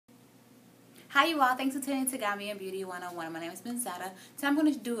Hi you all, thanks for tuning in to Gambian Beauty 101. My name is Benzetta. Today I'm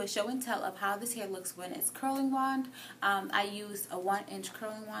going to do a show and tell of how this hair looks when it's curling wand. I used a 1-inch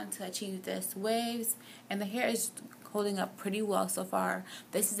curling wand to achieve this waves, and the hair is holding up pretty well so far.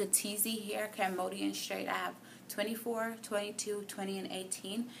 This is a Teeyz hair, Cambodian straight. I have 24, 22, 20, and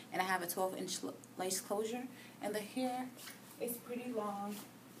 18, and I have a 12-inch lace closure. And the hair is pretty long.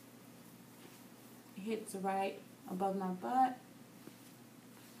 It hits right above my butt.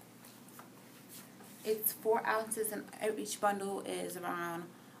 It's 4 ounces, and each bundle is around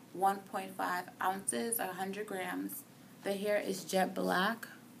 1.5 ounces or 100 grams. The hair is jet black.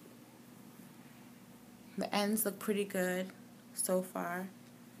 The ends look pretty good so far.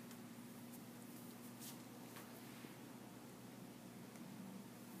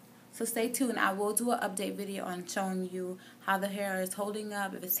 So stay tuned. I will do an update video on showing you how the hair is holding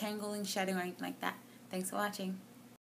up, if it's tangling, shedding, or anything like that. Thanks for watching.